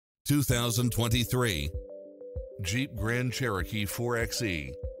2023 Jeep Grand Cherokee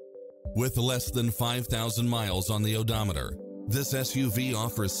 4xe. With less than 5,000 miles on the odometer, this SUV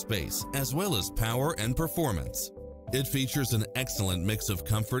offers space as well as power and performance. It features an excellent mix of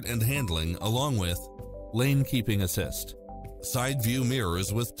comfort and handling along with lane keeping assist, side view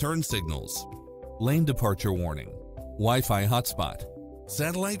mirrors with turn signals, lane departure warning, Wi-Fi hotspot,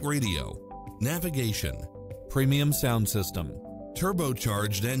 satellite radio, navigation, premium sound system,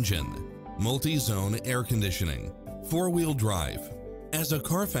 turbocharged engine, multi-zone air conditioning, four-wheel drive. As a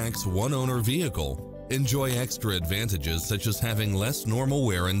Carfax one-owner vehicle, enjoy extra advantages such as having less normal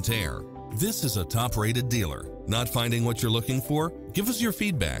wear and tear. This is a top-rated dealer. Not finding what you're looking for? Give us your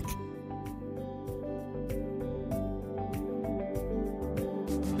feedback